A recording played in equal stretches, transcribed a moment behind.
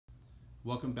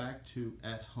Welcome back to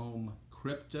At Home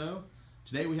Crypto.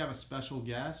 Today we have a special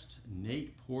guest,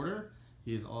 Nate Porter.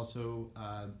 He is also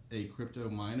a crypto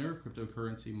miner,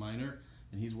 cryptocurrency miner,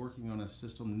 and he's working on a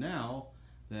system now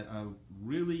that I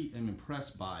really am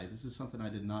impressed by. This is something I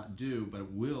did not do,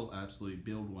 but will absolutely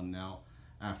build one now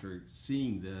after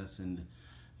seeing this and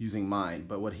using mine.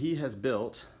 But what he has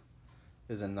built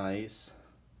is a nice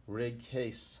rig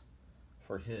case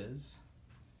for his.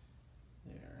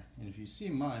 There. And if you see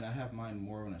mine, I have mine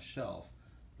more on a shelf,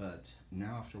 but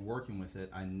now after working with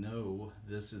it, I know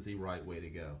this is the right way to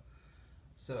go.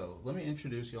 So let me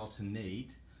introduce y'all to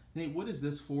Nate. Nate, what is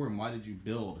this for and why did you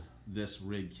build this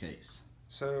rig case?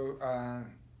 So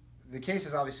the case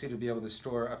is obviously to be able to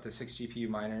store up to 6 GPU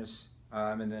miners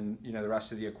and then the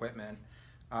rest of the equipment.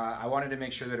 I wanted to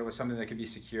make sure that it was something that could be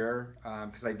secure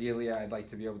because ideally I'd like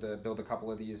to be able to build a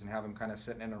couple of these and have them kind of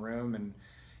sitting in a room, and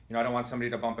I don't want somebody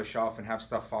to bump a shelf and have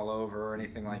stuff fall over or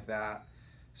anything like that.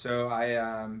 So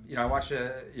I watched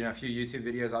a few YouTube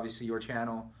videos, obviously your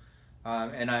channel,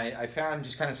 and I found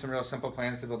just kind of some real simple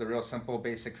plans to build a real simple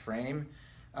basic frame.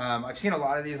 I've seen a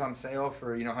lot of these on sale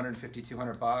for 150,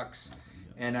 200 bucks,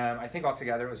 and I think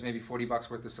altogether it was maybe 40 bucks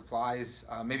worth of supplies,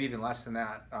 maybe even less than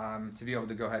that, to be able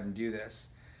to go ahead and do this.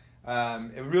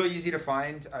 It was really easy to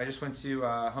find. I just went to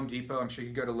Home Depot. I'm sure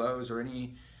you could go to Lowe's or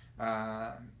any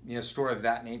store of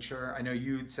that nature. I know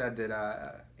you'd said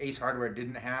that Ace Hardware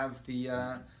didn't have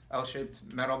the L-shaped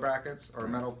metal brackets or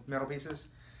metal pieces,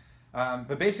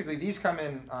 but basically these come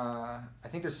in. I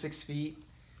think they're 6 feet,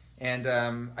 and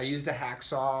I used a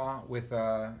hacksaw with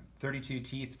 32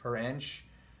 teeth per inch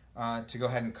to go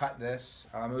ahead and cut this.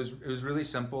 It was really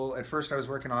simple. At first I was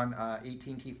working on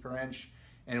 18 teeth per inch,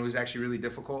 and it was actually really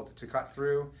difficult to cut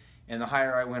through. And the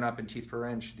higher I went up in teeth per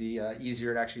inch, the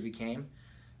easier it actually became.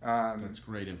 That's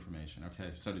great information. Okay,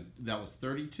 so that was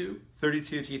 32?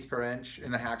 32 teeth per inch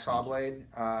in the hacksaw blade.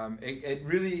 It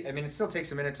really, it still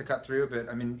takes a minute to cut through, but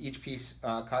each piece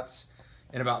cuts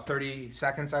in about 30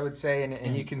 seconds, I would say,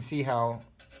 and you can see how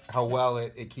well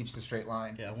it keeps the straight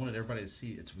line. Yeah, I wanted everybody to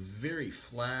see it's very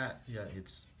flat. Yeah,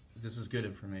 this is good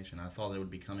information. I thought it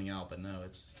would be coming out, but no,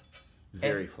 it's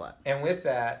very flat. And with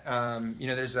that,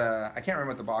 there's I can't remember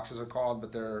what the boxes are called,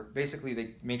 but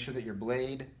they make sure that your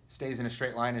blade stays in a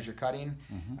straight line as you're cutting.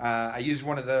 I used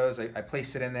one of those. I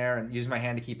placed it in there and used my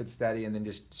hand to keep it steady, and then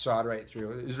just sawed right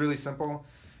through. It was really simple.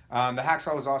 The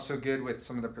hacksaw was also good with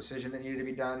some of the precision that needed to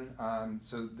be done.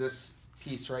 So this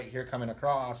piece right here coming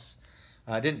across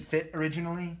didn't fit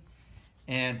originally,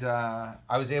 and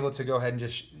I was able to go ahead and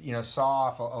just saw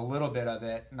off a little bit of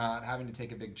it, not having to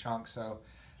take a big chunk. So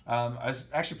I was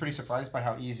actually pretty surprised by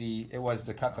how easy it was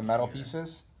to cut the metal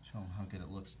pieces. Show them how good it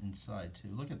looks inside too.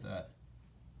 Look at that.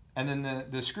 And then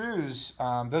the screws,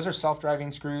 those are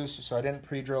self-driving screws, so I didn't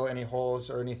pre-drill any holes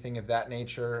or anything of that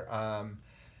nature.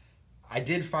 I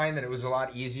did find that it was a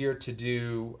lot easier to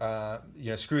do,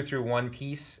 screw through one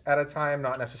piece at a time,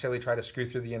 not necessarily try to screw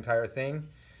through the entire thing.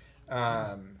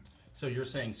 So you're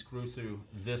saying screw through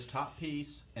this top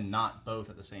piece and not both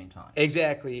at the same time?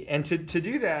 Exactly. And to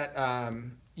do that,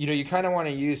 you kind of want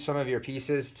to use some of your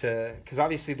pieces because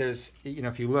obviously there's,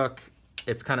 if you look,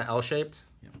 it's kind of L-shaped.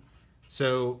 Yep.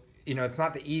 So, it's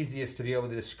not the easiest to be able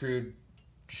to screw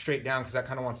straight down because that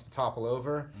kind of wants to topple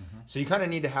over. So you kind of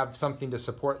need to have something to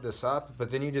support this up, but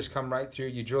then you just come right through,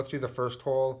 you drill through the first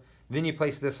hole, then you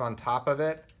place this on top of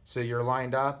it so you're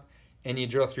lined up, and you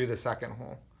drill through the second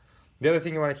hole. The other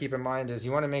thing you want to keep in mind is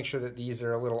you want to make sure that these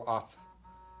are a little off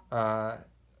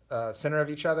center of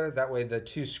each other. That way the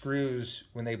two screws,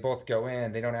 when they both go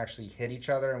in, they don't actually hit each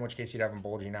other, in which case you'd have them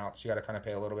bulging out. So you got to kind of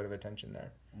pay a little bit of attention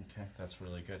there. Okay, that's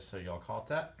really good. So y'all caught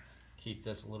that? Keep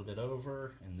this a little bit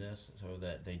over and this so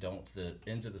that the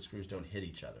ends of the screws don't hit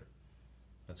each other.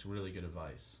 That's really good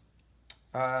advice.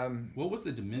 What was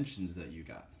the dimensions that you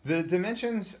got? The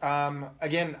dimensions,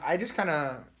 again, I just kind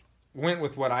of went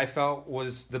with what I felt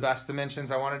was the best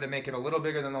dimensions. I wanted to make it a little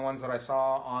bigger than the ones that I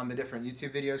saw on the different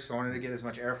YouTube videos, so I wanted to get as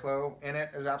much airflow in it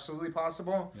as absolutely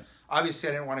possible. Yeah. Obviously,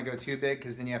 I didn't want to go too big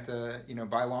because then you have to,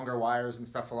 buy longer wires and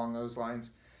stuff along those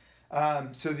lines.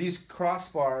 So these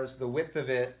crossbars, the width of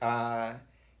it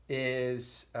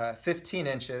is 15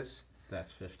 inches.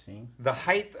 That's 15. The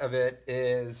height of it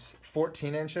is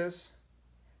 14 inches.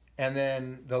 And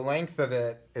then the length of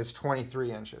it is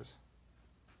 23 inches.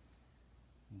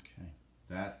 Okay.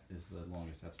 That is the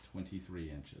longest. That's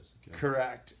 23 inches. Okay.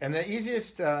 Correct. And the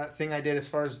easiest thing I did as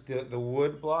far as the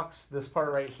wood blocks, this part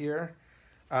right here,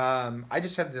 I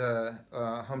just had the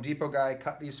Home Depot guy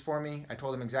cut these for me. I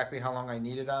told him exactly how long I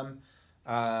needed them.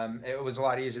 It was a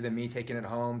lot easier than me taking it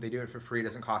home. They do it for free. It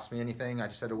doesn't cost me anything. I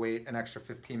just had to wait an extra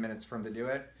 15 minutes for him to do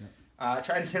it. Yeah. I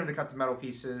tried to get him to cut the metal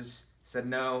pieces said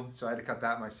no, so I had to cut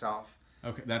that myself.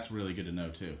 Okay, that's really good to know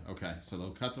too. Okay, so they'll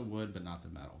cut the wood, but not the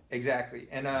metal. Exactly.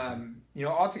 And, you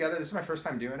know, altogether, this is my first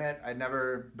time doing it. I'd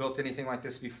never built anything like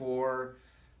this before.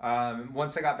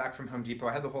 Once I got back from Home Depot,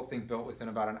 I had the whole thing built within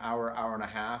about an hour, hour and a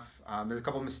half. There's a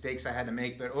couple of mistakes I had to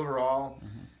make, but overall,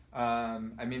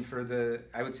 I mean, for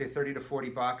I would say $30 to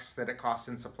 $40 that it costs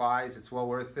in supplies, it's well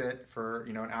worth it for,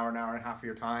 you know, an hour and a half of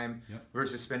your time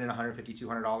versus spending $150,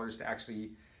 $200 to actually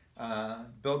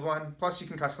build one. Plus, you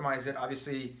can customize it.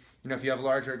 Obviously, you know, if you have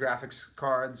larger graphics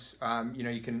cards, you know,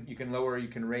 you can lower, you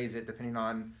can raise it depending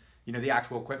on, you know, the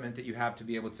actual equipment that you have to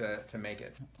be able to make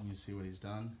it. You see what he's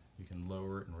done? You can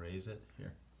lower it and raise it.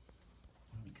 Here,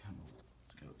 let me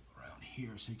let's go around here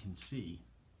so you can see.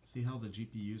 See how the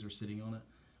GPUs are sitting on it?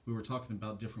 We were talking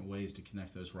about different ways to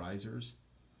connect those risers.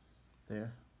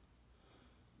 There.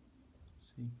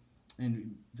 See?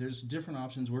 And there's different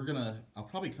options. I'll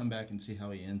probably come back and see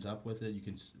how he ends up with it. You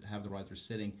can have the riser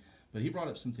sitting. But he brought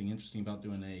up something interesting about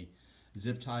doing a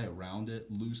zip tie around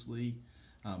it loosely,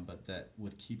 but that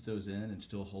would keep those in and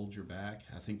still hold your back.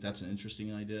 I think that's an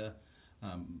interesting idea.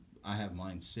 I have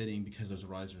mine sitting because those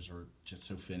risers are just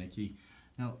so finicky.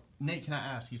 Now, Nate, can I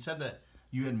ask, you said that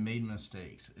you had made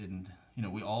mistakes, and you know,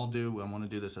 we all do. I want to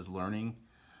do this as learning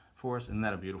for us. Isn't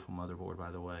that a beautiful motherboard,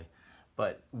 by the way?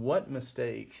 But what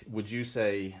mistake would you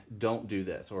say, don't do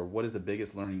this? Or what is the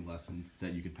biggest learning lesson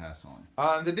that you could pass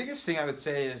on? The biggest thing I would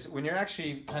say is when you're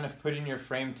actually kind of putting your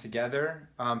frame together,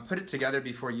 put it together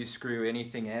before you screw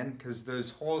anything in, because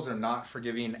those holes are not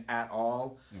forgiving at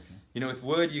all. Okay. You know, with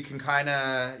wood, you can kind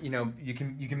of, you know, you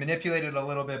can manipulate it a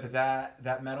little bit, but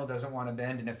that metal doesn't want to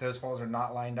bend. And if those holes are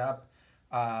not lined up,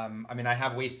 I mean, I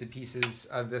have wasted pieces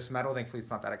of this metal. Thankfully, it's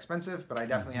not that expensive, but I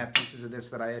definitely have pieces of this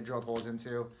that I had drilled holes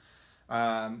into.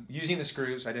 Using the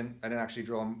screws, I didn't actually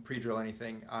pre-drill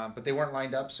anything, but they weren't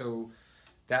lined up, so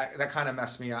that kind of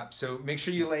messed me up. So make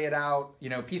sure you lay it out, you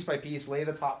know, piece by piece. Lay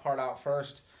the top part out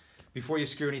first before you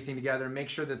screw anything together. Make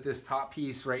sure that this top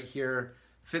piece right here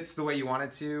fits the way you want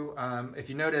it to. If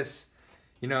you notice,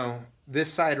 you know, this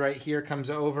side right here comes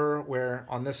over, where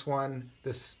on this one,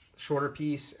 this shorter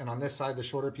piece, and on this side, the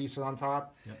shorter piece are on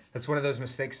top. Yep. That's one of those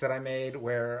mistakes that I made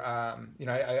where, you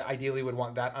know, I ideally would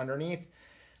want that underneath.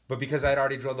 But because I'd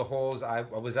already drilled the holes, I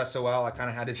was SOL. I kind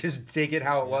of had to just take it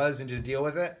how it was and just deal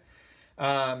with it.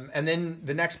 And then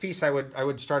the next piece I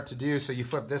would start to do, so you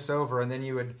flip this over, and then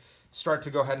you would start to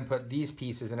go ahead and put these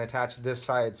pieces and attach this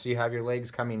side so you have your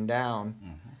legs coming down.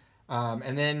 Mm-hmm.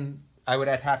 And then I would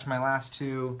attach my last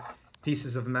two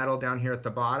pieces of metal down here at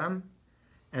the bottom.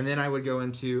 And then I would go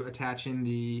into attaching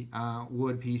the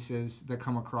wood pieces that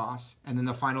come across. And then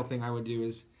the final thing I would do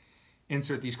is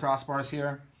insert these crossbars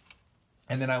here.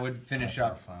 And then I would finish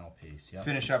up. That's our final piece. Yep.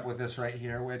 Finish up with this right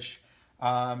here, which, you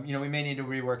know, we may need to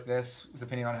rework this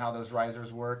depending on how those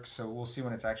risers work. So we'll see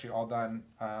when it's actually all done,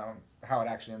 how it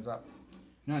actually ends up.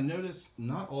 Now notice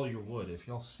not all your wood. If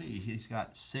y'all see, he's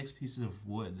got 6 pieces of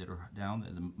wood that are down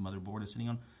that the motherboard is sitting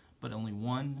on, but only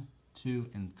 1,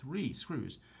 2, and 3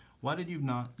 screws. Why did you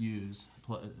not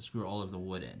screw all of the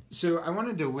wood in? So I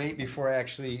wanted to wait before I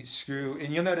actually screw,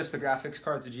 and you'll notice the graphics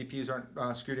cards, the GPUs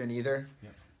aren't screwed in either.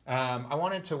 Yep. I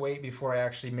wanted to wait before I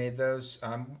actually made those.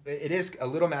 It is a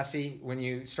little messy when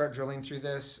you start drilling through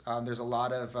this. There's a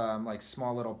lot of like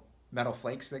small little metal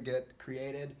flakes that get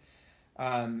created.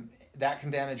 That can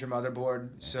damage your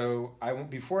motherboard. Yeah. So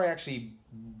before I actually,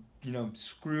 you know,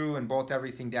 screw and bolt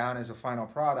everything down as a final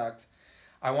product,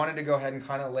 I wanted to go ahead and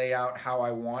kind of lay out how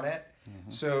I want it.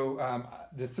 Mm-hmm. So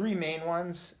the 3 main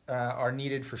ones are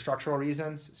needed for structural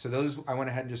reasons. So those I went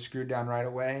ahead and just screwed down right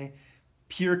away.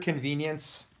 Pure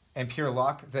convenience and pure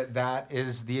luck that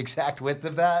is the exact width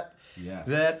of that. Yes.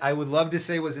 That I would love to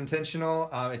say was intentional.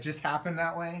 It just happened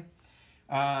that way.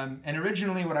 And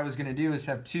originally what I was going to do is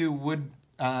have 2 wood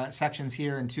sections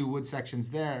here and 2 wood sections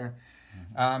there.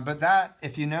 Mm-hmm. But that,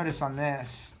 if you notice on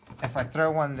this, if I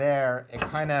throw one there,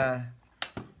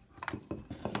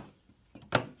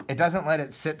 it doesn't let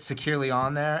it sit securely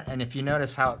on there. And if you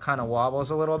notice how it kind of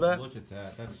wobbles a little bit. Look at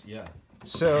that. That's, yeah.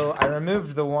 So I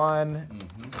removed the one,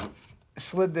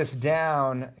 slid this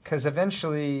down, because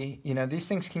eventually, you know, these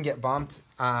things can get bumped.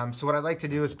 So what I'd like to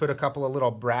do is put a couple of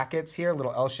little brackets here,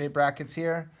 little L-shaped brackets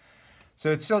here.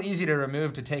 So it's still easy to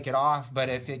remove to take it off, but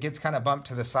if it gets kind of bumped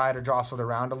to the side or jostled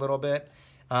around a little bit,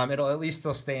 it'll at least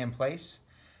still stay in place.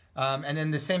 And then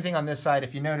the same thing on this side.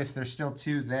 If you notice, there's still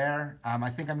 2 there. I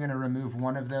think I'm going to remove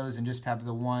one of those and just have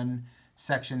the one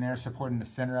section there supporting the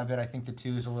center of it. I think the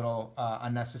 2 is a little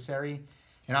unnecessary.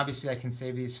 And obviously I can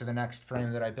save these for the next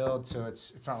frame that I build, so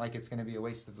it's not like it's going to be a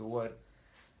waste of the wood.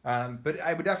 But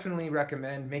I would definitely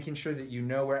recommend making sure that you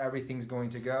know where everything's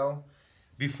going to go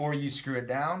before you screw it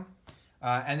down.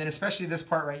 And then especially this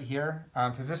part right here,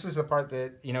 because this is the part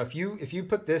that, you know, if you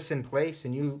put this in place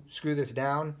and you screw this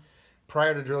down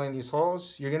prior to drilling these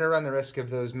holes, you're going to run the risk of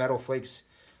those metal flakes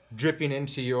dripping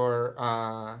into your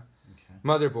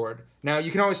motherboard. Now,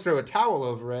 you can always throw a towel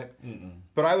over it,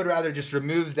 but I would rather just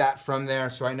remove that from there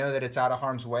so I know that it's out of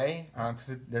harm's way,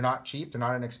 because they're not cheap, they're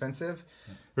not inexpensive.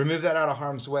 Remove that out of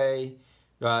harm's way,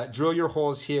 drill your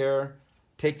holes here,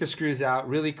 take the screws out,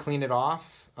 really clean it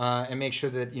off, and make sure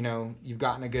that, you know, you've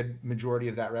gotten a good majority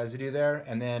of that residue there,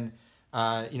 and then,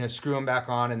 you know, screw them back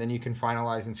on, and then you can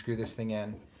finalize and screw this thing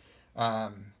in.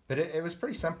 But it was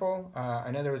pretty simple. I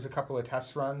know there was a couple of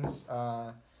test runs,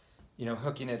 you know,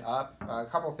 hooking it up. A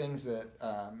couple things that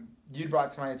you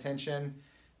brought to my attention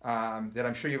that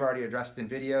I'm sure you've already addressed in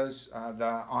videos.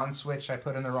 The on switch I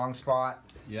put in the wrong spot.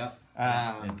 Yep.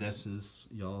 And this is,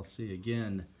 y'all see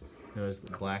again, there's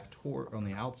the black torque on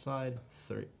the outside,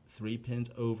 3 pins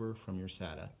over from your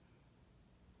SATA.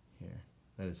 Here.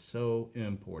 That is so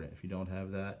important if you don't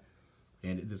have that.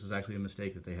 And this is actually a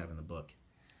mistake that they have in the book.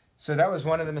 So that was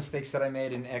one of the mistakes that I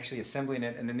made in actually assembling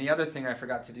it. And then the other thing I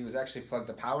forgot to do was actually plug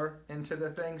the power into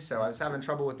the thing. So I was having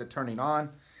trouble with it turning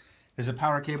on. There's a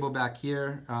power cable back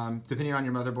here. Depending on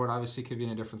your motherboard, obviously it could be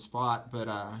in a different spot, but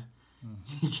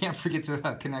you can't forget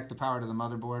to connect the power to the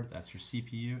motherboard. That's your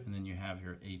CPU, and then you have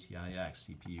your ATIX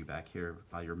CPU back here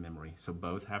by your memory. So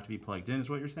both have to be plugged in, is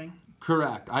what you're saying?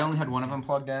 Correct. I only had one of them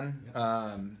plugged in.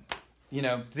 You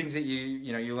know, things that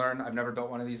you learn. I've never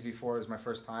built one of these before. It was my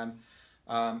first time.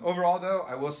 Overall, though,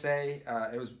 I will say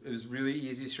it was really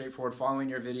easy, straightforward. Following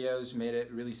your videos made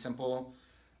it really simple.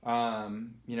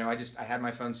 You know, I had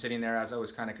my phone sitting there as I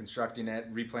was kind of constructing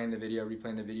it, replaying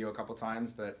the video a couple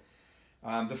times. But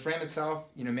the frame itself,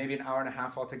 you know, maybe an hour and a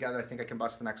half altogether. I think I can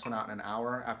bust the next one out in an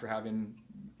hour after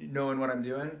knowing what I'm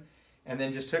doing. And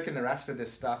then just hooking the rest of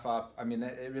this stuff up. I mean,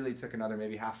 it really took another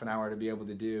maybe half an hour to be able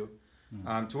to do,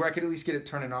 to where I could at least get it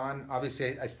turning on.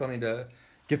 Obviously, I still need to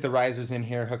get the risers in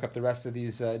here, hook up the rest of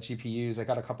these GPUs. I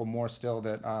got a couple more still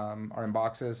that are in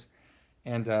boxes,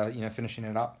 and you know, finishing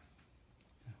it up.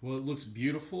 Well, it looks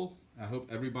beautiful. I hope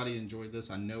everybody enjoyed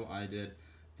this. I know I did.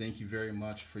 Thank you very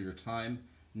much for your time,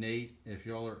 Nate. If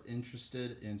y'all are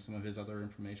interested in some of his other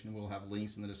information, we'll have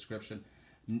links in the description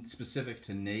specific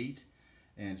to Nate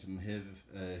and some of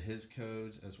his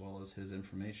codes as well as his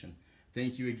information.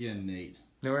 Thank you again, Nate.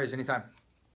 No worries, anytime.